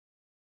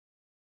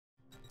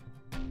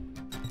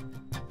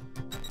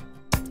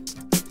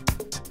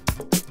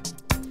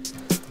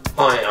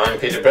Hi, I'm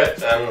Peter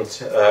Brett, and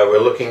we're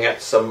looking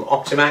at some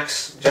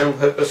Optimaxx general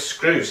purpose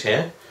screws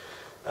here.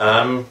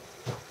 I've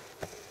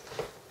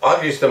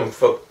used them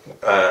for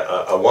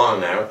a while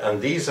now, and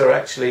these are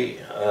actually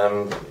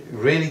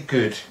really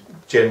good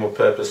general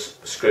purpose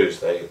screws.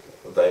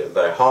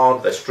 They're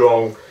hard, they're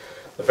strong,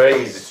 they're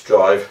very easy to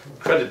drive,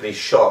 incredibly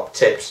sharp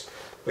tips,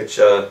 which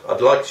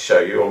I'd like to show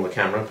you on the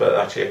camera, but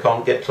actually I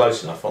can't get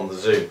close enough on the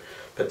zoom.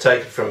 But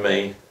take it from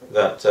me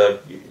that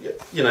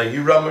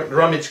you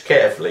rummage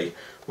carefully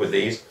with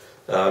these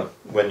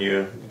when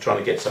you're trying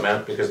to get some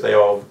out, because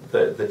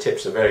the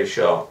tips are very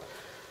sharp.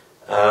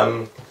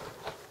 From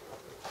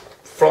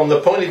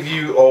the point of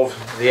view of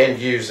the end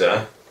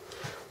user,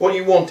 what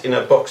you want in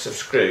a box of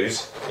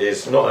screws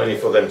is not only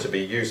for them to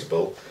be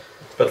usable,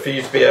 but for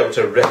you to be able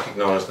to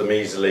recognise them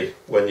easily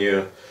when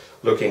you're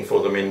looking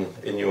for them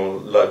in your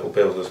local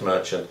builder's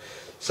merchant.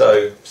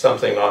 So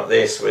something like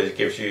this, where it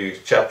gives you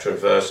chapter and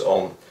verse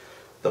on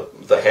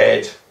the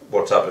head,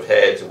 what type of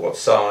head, what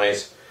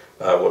size,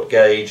 what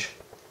gauge,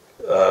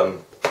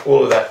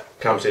 all of that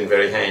comes in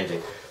very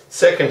handy.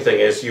 Second thing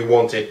is, you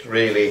want it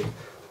really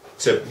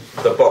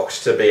the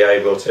box to be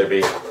able to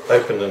be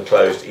opened and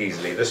closed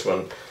easily. This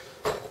one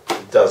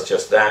does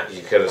just that.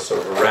 You can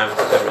sort of ramp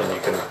them and you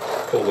can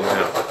pull them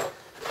out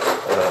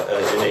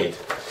as you need.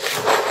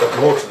 But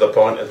more to the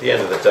point, at the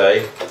end of the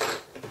day,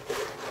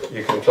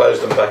 you can close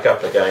them back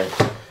up again,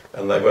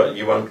 and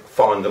you won't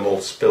find them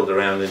all spilled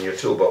around in your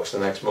toolbox the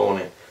next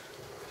morning.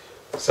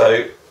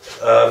 So,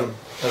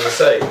 as I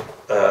say,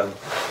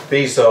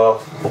 these are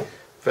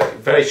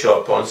very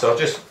sharp points. So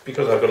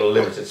because I've got a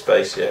limited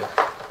space here,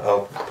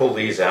 I'll pull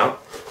these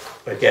out.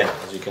 Again,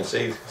 as you can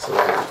see, sort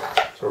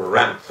of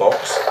ramp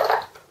box.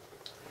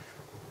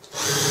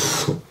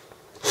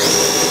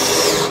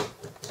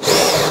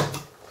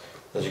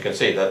 As you can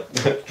see,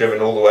 that's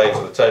driven all the way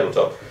to the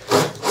tabletop.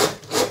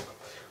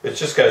 Which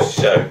just goes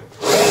to show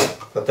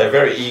that they're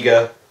very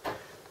eager.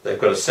 They've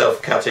got a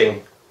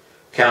self-cutting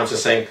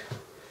countersink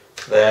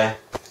there,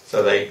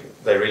 so they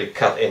really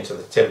cut into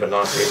the timber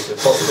nicely.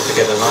 It's possible to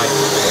get a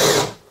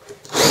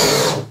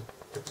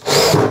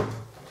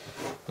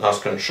nice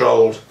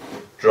controlled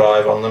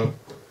drive on them,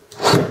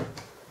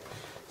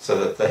 so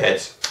that the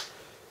heads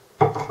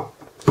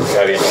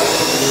go in.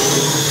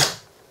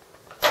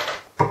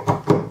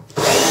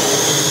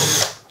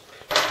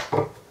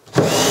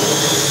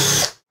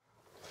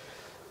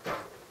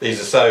 These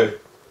are so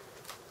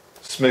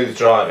smooth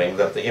driving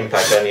that the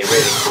impact only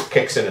really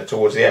kicks in it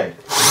towards the end.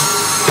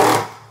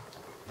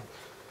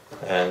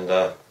 And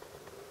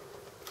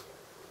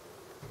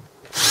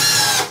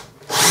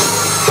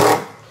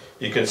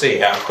you can see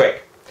how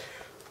quick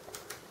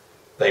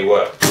they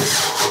work.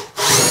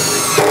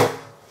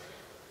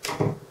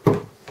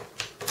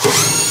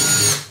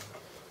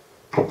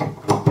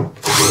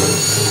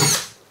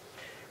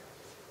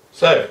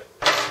 So,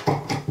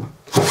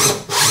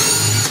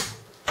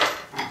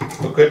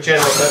 for good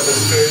general purpose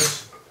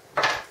screws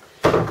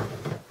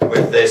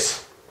with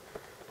this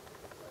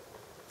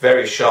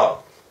very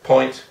sharp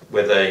point,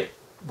 where the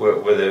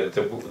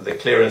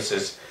clearance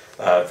is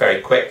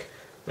very quick,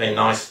 very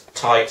nice,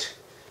 tight,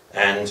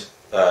 and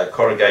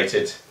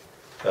corrugated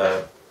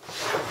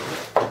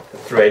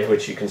thread,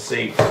 which you can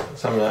see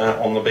some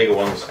on the bigger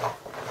ones.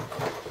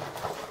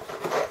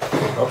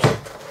 Oops.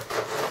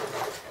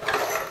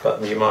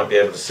 But you might be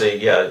able to see,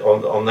 yeah,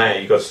 on there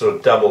you've got sort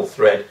of double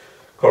thread,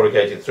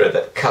 corrugated thread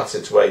that cuts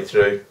its way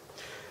through.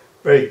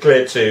 Very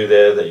clear too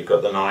there that you've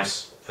got the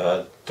nice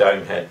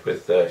dome head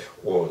with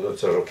or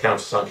sort of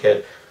countersunk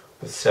head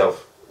with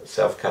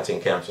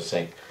self-cutting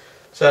countersink.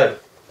 So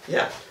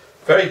yeah,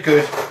 very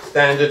good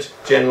standard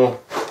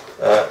general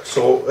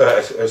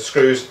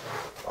screws.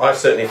 I've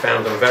certainly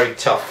found them very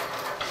tough,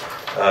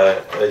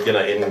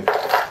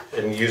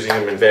 in using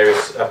them in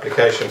various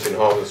applications in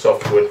hard and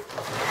softwood.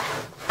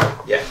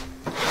 Yeah,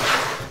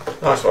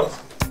 nice ones.